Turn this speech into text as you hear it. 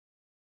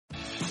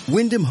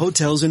Wyndham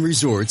Hotels and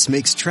Resorts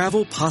makes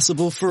travel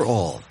possible for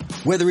all.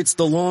 Whether it's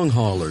the long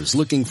haulers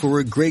looking for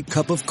a great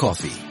cup of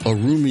coffee, a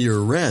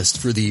roomier rest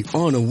for the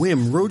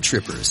on-a-whim road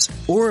trippers,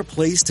 or a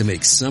place to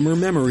make summer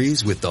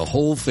memories with the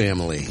whole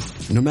family.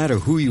 No matter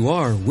who you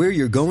are, where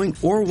you're going,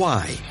 or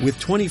why, with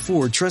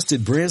 24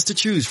 trusted brands to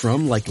choose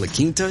from like La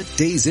Quinta,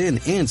 Days Inn,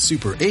 and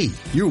Super 8,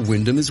 your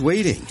Wyndham is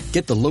waiting.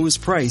 Get the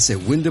lowest price at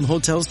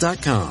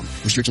WyndhamHotels.com.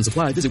 Restrictions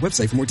apply. Visit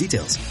website for more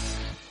details.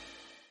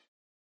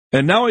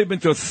 And now I've been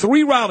to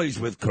 3 rallies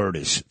with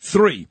Curtis.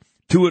 3.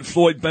 2 at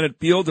Floyd Bennett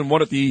Field and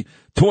 1 at the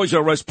Toys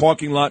R Us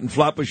parking lot in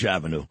Flatbush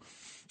Avenue.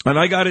 And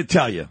I got to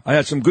tell you, I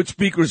had some good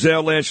speakers there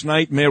last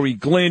night. Mary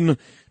Glynn,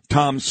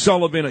 Tom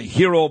Sullivan, a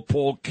hero,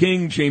 Paul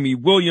King, Jamie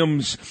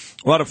Williams.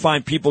 A lot of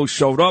fine people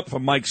showed up,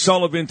 from Mike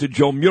Sullivan to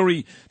Joe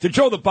Murray to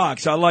Joe the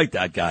Box. I like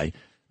that guy.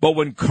 But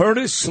when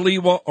Curtis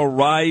Sliwa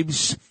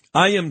arrives,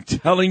 I am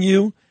telling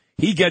you,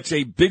 he gets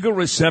a bigger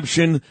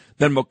reception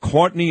than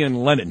McCartney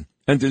and Lennon,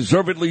 and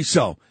deservedly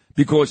so.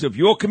 Because if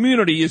your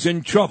community is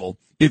in trouble,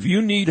 if you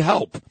need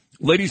help,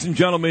 ladies and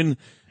gentlemen,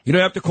 you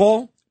don't have to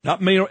call.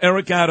 Not Mayor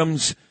Eric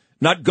Adams,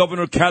 not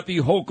Governor Kathy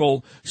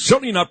Hochul,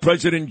 certainly not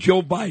President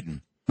Joe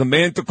Biden. The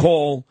man to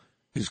call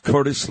is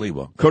Curtis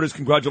Sliwa. Curtis,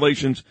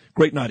 congratulations.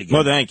 Great night again.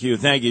 Well, thank you.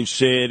 Thank you,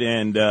 Sid.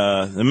 And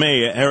the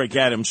mayor, Eric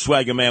Adams,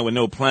 swagger man with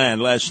no plan.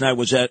 Last night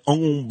was at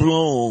En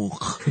Blanc.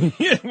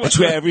 That's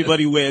where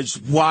everybody wears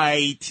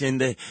white,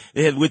 and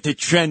with the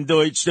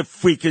trendoids, the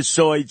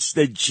freakazoids,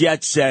 the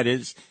jet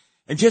setters.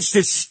 And just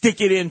to stick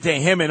it into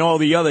him and all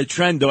the other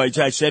trendoids,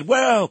 I said,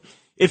 well,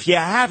 if you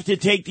have to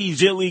take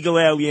these illegal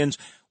aliens,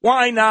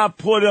 why not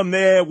put them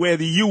there where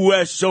the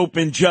U.S.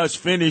 Open just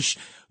finished,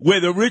 where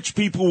the rich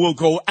people will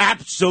go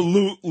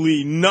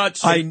absolutely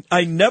nuts?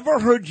 I never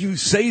heard you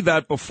say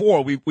that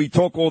before. We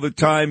talk all the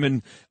time,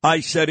 and I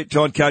said it.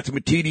 John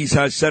Catsimatidis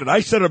has said it. I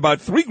said it about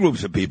 3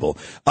 groups of people.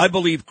 I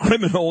believe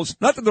criminals,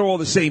 not that they're all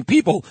the same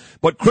people,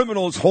 but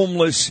criminals,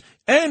 homeless,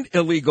 and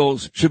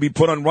illegals should be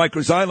put on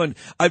Rikers Island.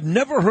 I've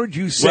never heard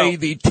you say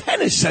the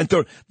tennis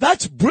center.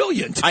 That's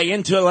brilliant. I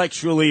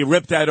intellectually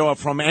ripped that off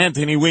from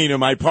Anthony Weiner,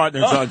 my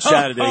partner, on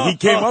Saturday. He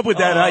came up with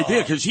that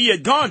idea because he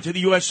had gone to the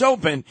U.S.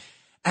 Open.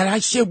 And I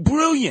said,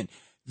 brilliant.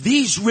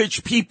 These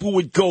rich people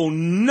would go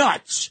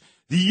nuts.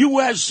 The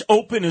U.S.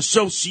 Open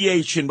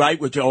Association, right,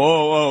 which,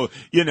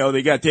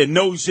 they got their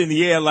nose in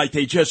the air like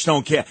they just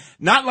don't care.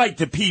 Not like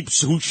the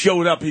peeps who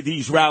showed up at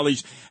these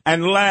rallies.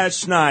 And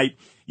last night,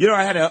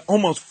 I had to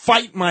almost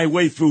fight my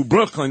way through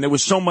Brooklyn. There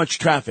was so much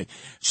traffic.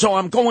 So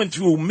I'm going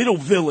through Middle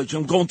Village.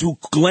 I'm going through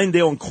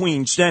Glendale and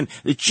Queens, then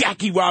the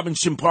Jackie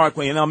Robinson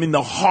Parkway, and I'm in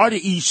the heart of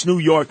East New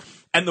York.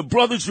 And the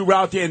brothers are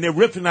out there, and they're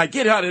ripping. I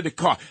get out of the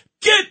car.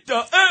 Get the,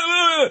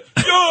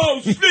 yo,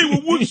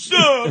 Sliwa, what's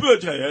up?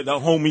 The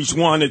homies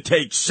want to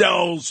take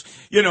cells.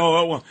 They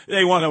want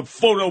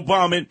to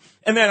photobomb it.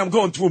 And then I'm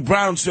going through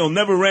Brownsville,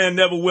 never ran,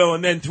 never will,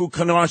 and then through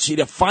Canarsie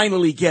to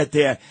finally get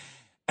there.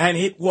 And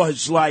it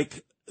was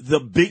like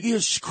the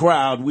biggest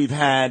crowd we've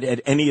had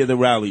at any of the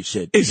rallies,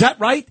 Sid. Is that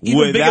right?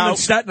 Even bigger than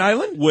Staten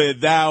Island?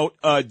 Without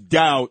a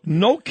doubt.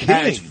 No kidding.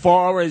 As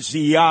far as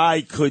the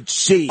eye could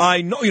see.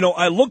 I know,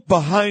 I look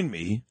behind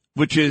me,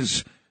 which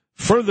is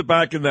further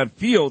back in that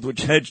field,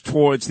 which heads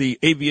towards the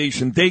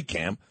aviation day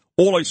camp.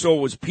 All I saw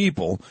was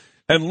people.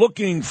 And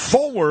looking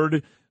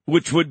forward,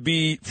 which would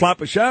be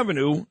Flatbush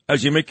Avenue,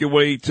 as you make your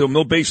way to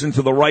Mill Basin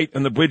to the right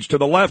and the bridge to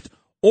the left,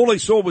 all I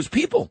saw was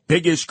people.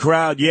 Biggest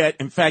crowd yet.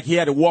 In fact, he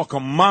had to walk a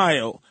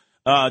mile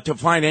to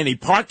find any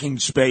parking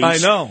space. I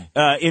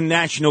know. In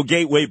National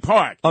Gateway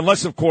Park.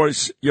 Unless, of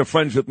course, you're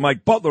friends with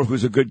Mike Butler,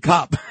 who's a good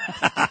cop.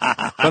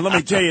 But let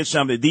me tell you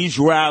something. These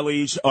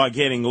rallies are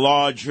getting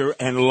larger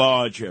and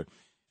larger.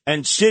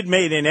 And Sid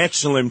made an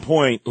excellent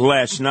point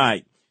last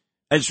night.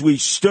 As we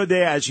stood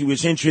there, as he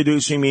was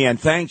introducing me, and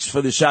thanks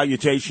for the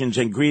salutations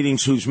and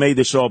greetings who's made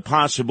this all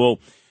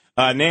possible,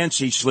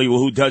 Nancy Sliwa,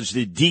 who does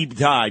the deep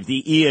dive,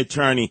 the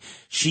e-attorney.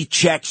 She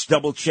checks,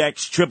 double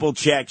checks, triple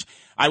checks.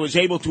 I was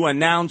able to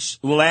announce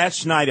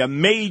last night a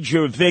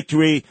major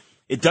victory.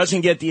 It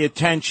doesn't get the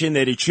attention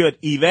that it should.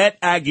 Yvette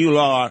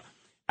Aguilar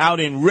out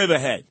in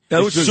Riverhead.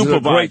 That was a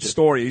great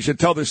story. You should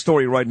tell this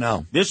story right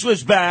now. This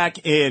was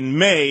back in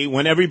May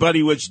when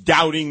everybody was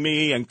doubting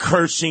me and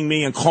cursing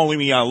me and calling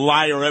me a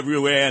liar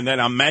everywhere, and then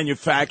I'm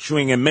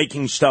manufacturing and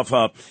making stuff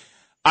up.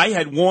 I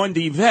had warned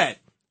Yvette.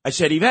 I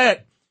said,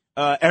 Yvette,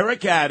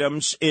 Eric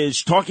Adams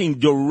is talking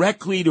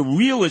directly to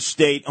real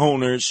estate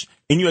owners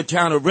in your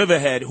town of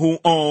Riverhead who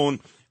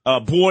own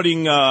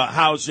boarding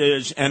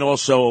houses and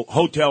also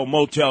hotel,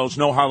 motels,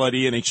 no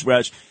Holiday Inn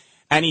Express.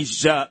 And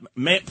he's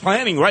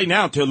planning right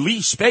now to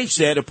lease space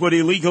there to put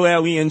illegal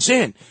aliens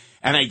in.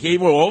 And I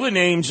gave her all the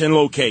names and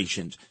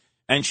locations.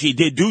 And she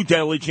did due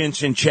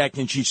diligence and checked,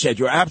 and she said,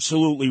 you're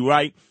absolutely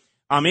right.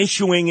 I'm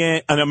issuing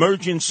an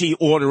emergency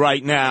order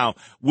right now.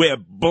 We're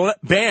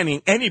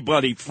banning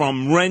anybody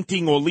from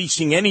renting or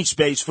leasing any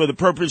space for the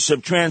purpose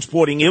of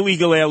transporting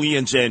illegal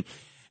aliens in.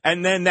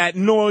 And then that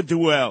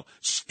Norduel,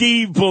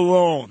 Steve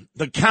Ballone,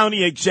 the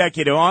county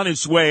executive on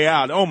his way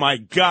out. Oh, my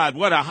God,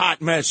 what a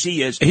hot mess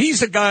he is. He's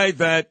the guy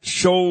that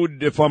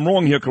showed, if I'm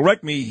wrong here,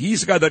 correct me,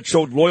 he's the guy that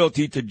showed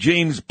loyalty to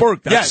James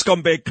Burke, that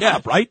scumbag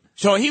cop, right?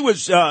 So he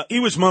was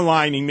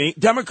maligning me.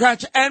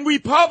 Democrats and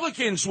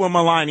Republicans were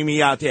maligning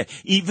me out there.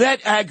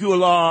 Yvette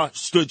Aguilar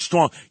stood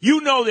strong. You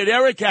know that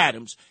Eric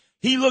Adams,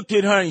 he looked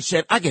at her and he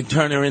said, I can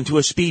turn her into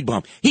a speed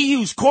bump. He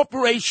used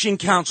Corporation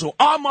Counsel,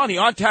 our money,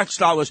 our tax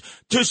dollars,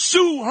 to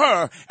sue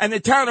her and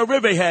the town of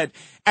Riverhead.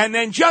 And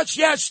then just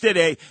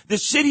yesterday, the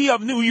city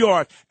of New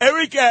York,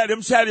 Eric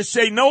Adams had to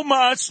say, no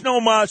mas,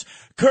 no mas.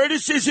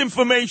 Curtis's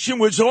information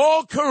was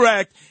all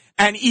correct.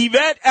 And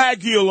Yvette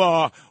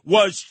Aguilar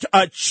was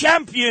a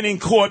champion in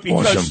court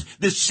because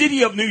the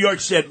city of New York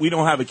said, we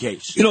don't have a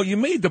case. You know, you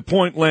made the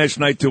point last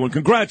night, too, and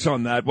congrats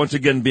on that, once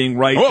again being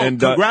right. Oh, and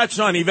congrats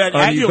on Yvette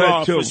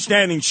Aguilar for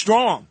standing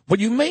strong. But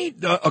you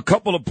made a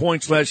couple of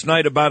points last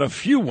night about a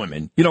few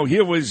women. You know,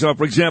 here was,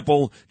 for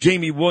example,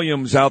 Jamie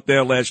Williams out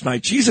there last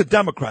night. She's a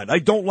Democrat. I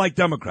don't like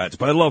Democrats,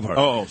 but I love her.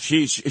 Oh,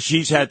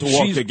 she's had to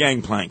walk the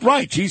gangplank.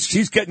 Right.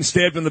 She's getting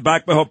stabbed in the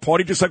back by her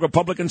party, just like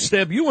Republicans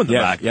stab you in the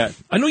back. Yeah.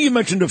 I know you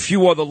mentioned a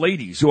few other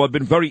ladies who have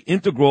been very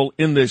integral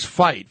in this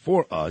fight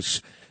for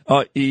us.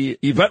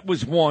 Yvette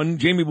was one.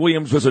 Jamie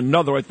Williams was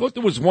another. I thought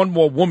there was one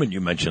more woman you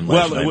mentioned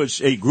last night. Well, it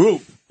was a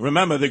group.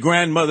 Remember, the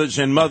grandmothers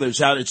and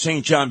mothers out at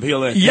St. John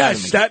Peele Academy. Yes,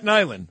 Staten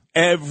Island.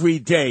 Every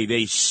day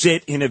they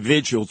sit in a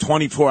vigil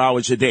 24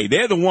 hours a day.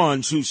 They're the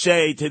ones who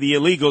say to the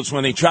illegals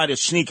when they try to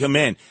sneak them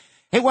in,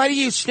 hey, why are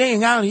you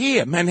staying out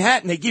here?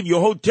 Manhattan, they give you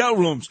hotel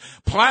rooms,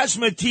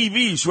 plasma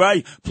TVs,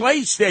 right?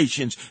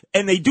 PlayStations.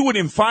 And they do it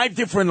in 5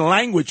 different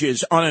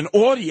languages on an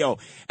audio.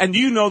 And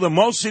you know that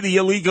most of the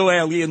illegal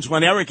aliens,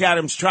 when Eric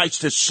Adams tries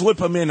to slip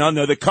them in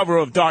under the cover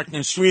of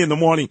darkness, 3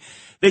 a.m,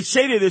 they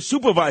say to the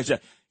supervisor,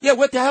 yeah,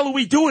 what the hell are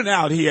we doing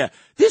out here?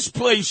 This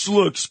place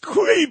looks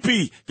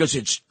creepy because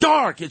it's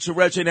dark. It's a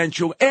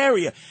residential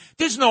area.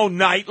 There's no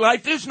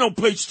nightlife. There's no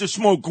place to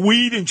smoke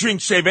weed and drink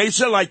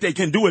cerveza like they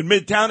can do in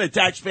Midtown at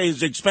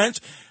taxpayers'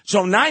 expense.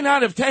 So 9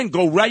 out of 10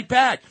 go right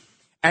back.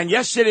 And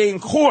yesterday in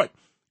court,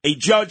 a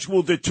judge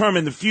will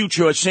determine the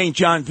future of St.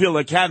 John Peele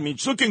Academy.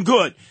 It's looking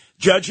good.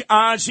 Judge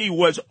Ozzie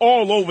was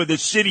all over the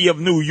city of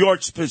New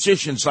York's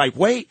positions like,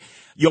 wait,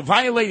 you're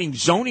violating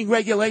zoning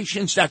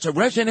regulations. That's a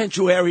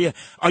residential area.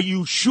 Are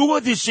you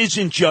sure this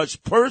isn't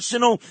just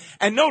personal?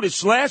 And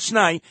notice last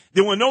night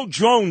there were no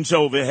drones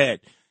overhead,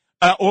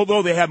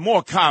 although they have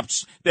more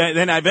cops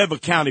than I've ever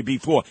counted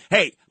before.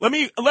 Hey, let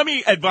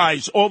me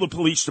advise all the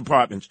police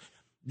departments.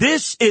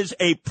 This is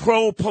a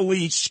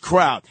pro-police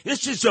crowd.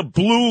 This is a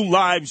Blue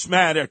Lives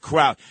Matter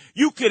crowd.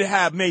 You could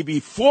have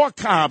maybe 4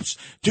 cops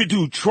to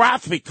do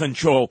traffic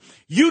control.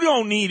 You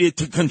don't need it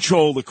to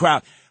control the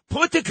crowd.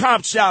 Put the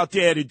cops out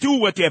there to do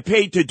what they're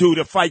paid to do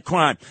to fight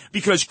crime,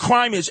 because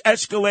crime is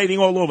escalating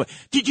all over.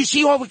 Did you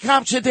see all the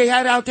cops that they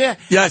had out there?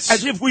 Yes.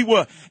 As if we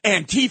were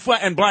Antifa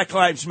and Black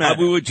Lives Matter.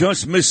 We were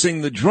just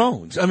missing the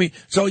drones. I mean,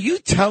 so are you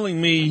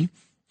telling me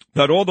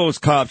that all those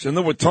cops, and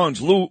there were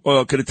tons, Lou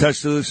could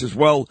attest to this as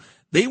well,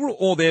 they were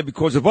all there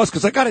because of us?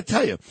 Because I got to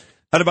tell you,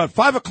 at about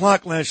 5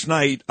 o'clock last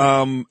night,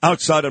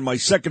 outside on my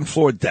second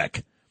floor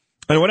deck,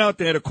 I went out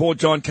there to call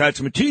John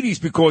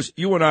Katsimatidis because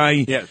you and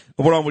I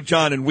were on with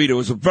John and Rita. It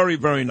was a very,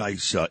 very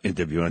nice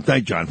interview, and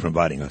thank John for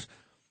inviting us.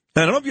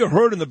 And I don't know if you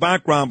heard in the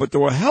background, but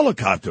there were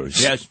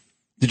helicopters. Yes.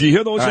 Did you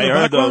hear those in the background?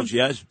 I heard those,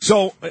 yes.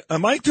 So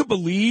am I to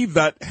believe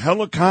that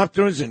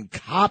helicopters and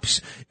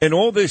cops and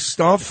all this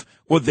stuff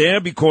were there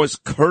because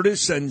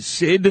Curtis and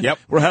Sid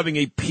were having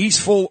a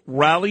peaceful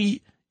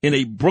rally in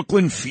a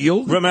Brooklyn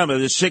field? Remember,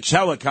 the 6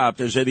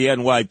 helicopters at the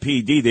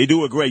NYPD. They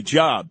do a great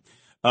job.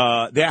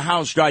 They're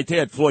housed right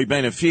there at Floyd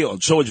Bennett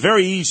Field. So it's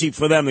very easy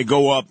for them to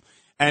go up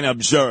and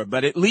observe.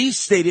 But at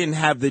least they didn't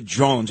have the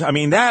drones. I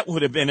mean, that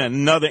would have been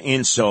another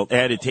insult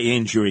added to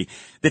injury,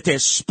 that they're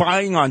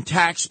spying on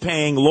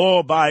tax-paying,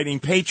 law-abiding,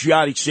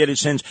 patriotic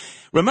citizens.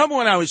 Remember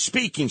when I was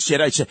speaking,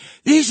 Sid, I said,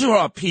 these are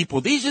our people.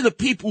 These are the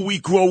people we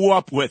grow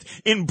up with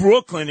in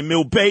Brooklyn and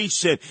Mill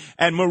Basin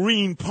and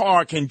Marine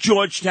Park and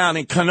Georgetown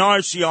and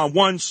Canarsie on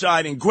one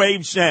side and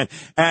Gravesend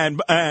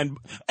and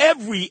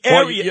every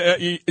area.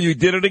 Well, you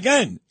did it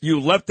again. You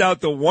left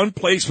out the one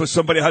place where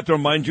somebody had to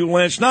remind you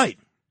last night.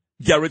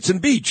 Gerritsen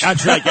Beach.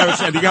 That's right,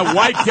 Gerritsen. They got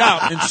wiped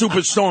out in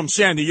Superstorm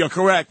Sandy. You're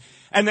correct.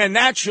 And then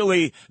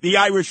naturally, the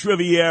Irish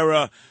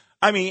Riviera.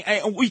 I mean,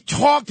 we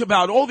talked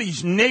about all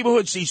these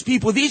neighborhoods, these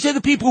people. These are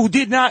the people who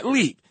did not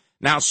leave.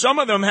 Now, some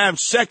of them have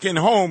second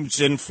homes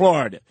in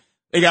Florida.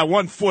 They got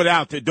 1 foot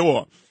out the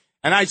door.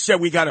 And I said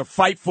we got to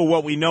fight for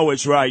what we know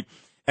is right.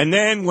 And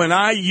then when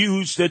I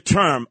used the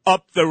term,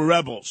 up the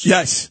rebels.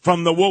 Yes.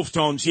 From the Wolf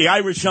Tones, the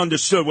Irish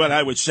understood what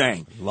I was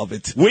saying. Love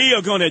it. We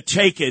are going to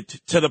take it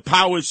to the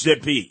powers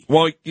that be.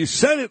 Well, you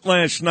said it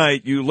last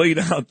night. You laid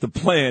out the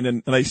plan.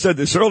 And I said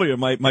this earlier.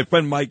 My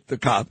friend Mike, the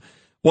cop,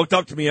 walked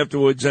up to me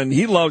afterwards, and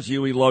he loves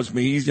you. He loves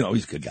me. He's a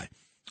good guy.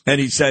 And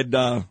he said,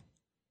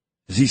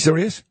 is he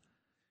serious?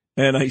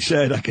 And I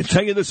said, I can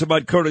tell you this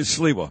about Curtis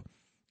Sliwa.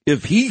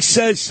 If he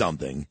says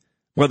something,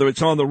 whether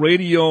it's on the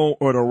radio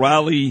or at a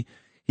rally,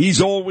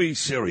 he's always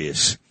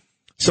serious.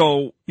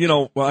 So,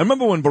 I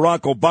remember when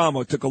Barack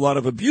Obama took a lot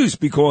of abuse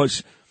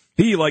because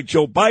he, like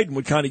Joe Biden,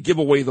 would kind of give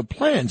away the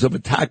plans of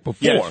attack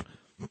before. Yes.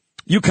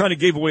 You kind of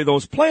gave away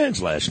those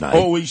plans last night.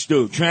 Always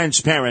do.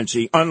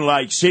 Transparency,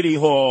 unlike City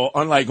Hall,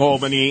 unlike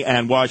Albany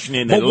and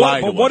Washington.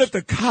 But what if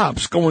the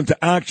cops go into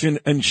action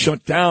and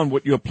shut down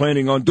what you're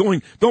planning on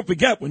doing? Don't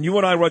forget, when you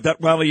and I were at that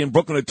rally in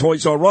Brooklyn at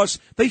Toys R Us,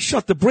 they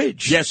shut the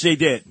bridge. Yes, they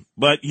did.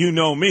 But you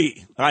know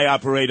me. I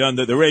operate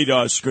under the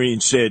radar screen,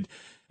 Sid.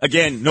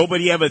 Again,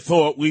 nobody ever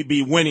thought we'd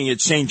be winning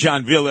at St.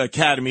 John Villa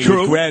Academy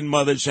with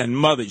grandmothers and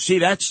mothers. See,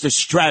 that's the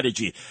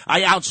strategy.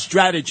 I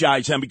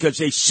out-strategize them because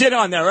they sit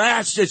on their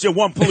asses at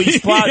One Police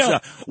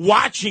Plaza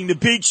watching the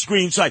big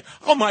screens like,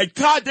 oh, my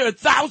God, there are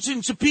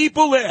thousands of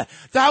people there.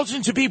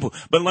 Thousands of people.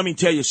 But let me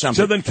tell you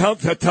something. So then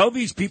tell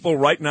these people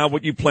right now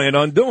what you plan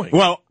on doing.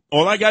 Well,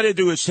 all I got to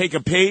do is take a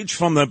page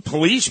from the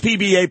police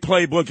PBA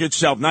playbook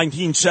itself,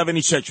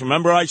 1976.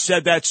 Remember I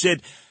said that,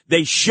 Sid?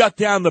 They shut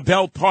down the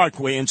Belt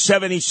Parkway in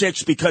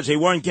 76 because they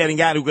weren't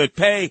getting adequate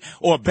pay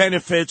or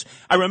benefits.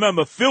 I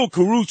remember Phil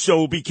Caruso,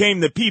 who became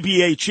the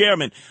PBA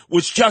chairman,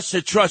 was just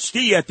a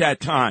trustee at that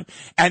time.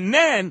 And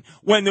then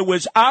when there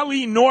was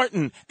Ali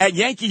Norton at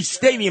Yankee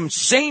Stadium,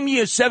 same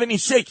year,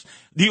 76,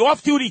 the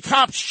off-duty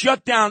cops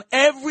shut down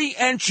every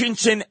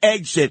entrance and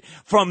exit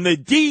from the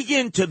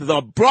Deegan to the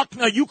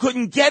Bruckner. You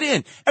couldn't get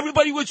in.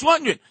 Everybody was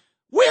wondering,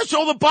 where's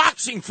all the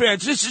boxing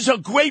fans? This is a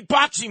great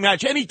boxing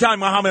match.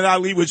 Anytime Muhammad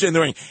Ali was in the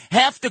ring,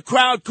 half the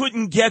crowd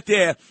couldn't get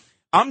there.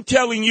 I'm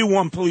telling you,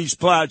 One Police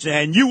Plaza,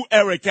 and you,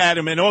 Eric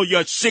Adam, and all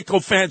your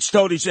sycophants,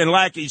 toadies, and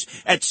lackeys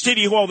at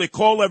City Hall that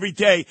call every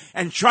day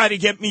and try to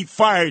get me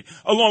fired,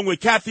 along with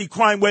Kathy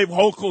Crime Wave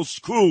Hochul's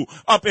crew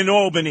up in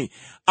Albany.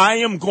 I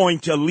am going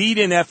to lead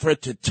an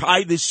effort to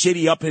tie this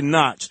city up in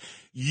knots.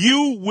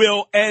 You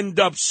will end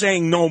up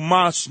saying no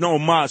mas, no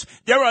mas.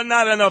 There are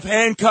not enough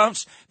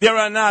handcuffs. There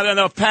are not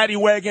enough paddy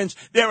wagons.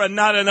 There are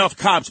not enough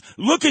cops.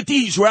 Look at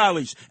these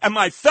rallies. And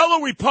my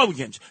fellow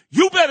Republicans,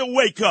 you better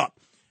wake up.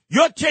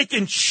 You're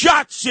taking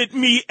shots at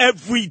me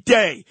every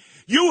day.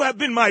 You have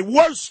been my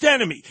worst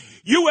enemy.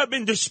 You have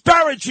been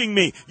disparaging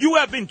me. You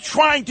have been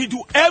trying to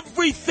do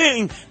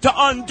everything to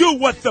undo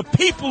what the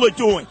people are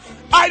doing.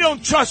 I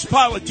don't trust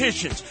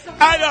politicians.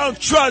 I don't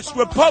trust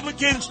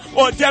Republicans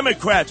or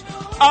Democrats.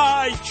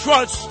 I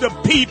trust the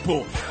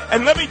people.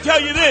 And let me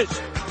tell you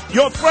this.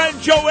 Your friend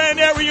Joanne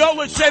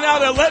Ariola sent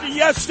out a letter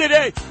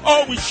yesterday.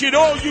 Oh, we should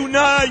all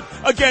unite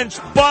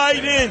against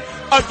Biden,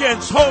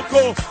 against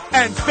Hochul,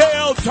 and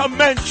failed to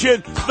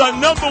mention the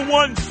number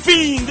one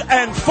fiend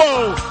and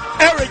foe,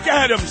 Eric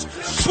Adams,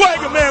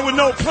 swagger man with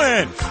no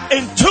plan.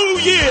 In 2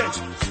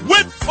 years,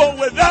 with or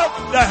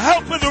without the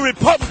help of the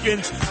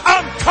Republicans,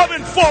 I'm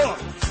coming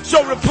forth.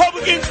 So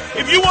Republicans,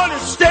 if you want to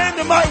stand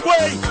in my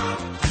way,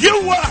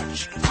 you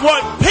watch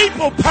what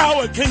people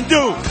power can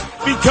do,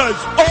 because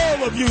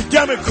all of you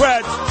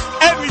Democrats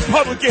and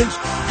Republicans,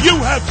 you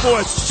have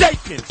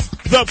forsaken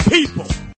the people.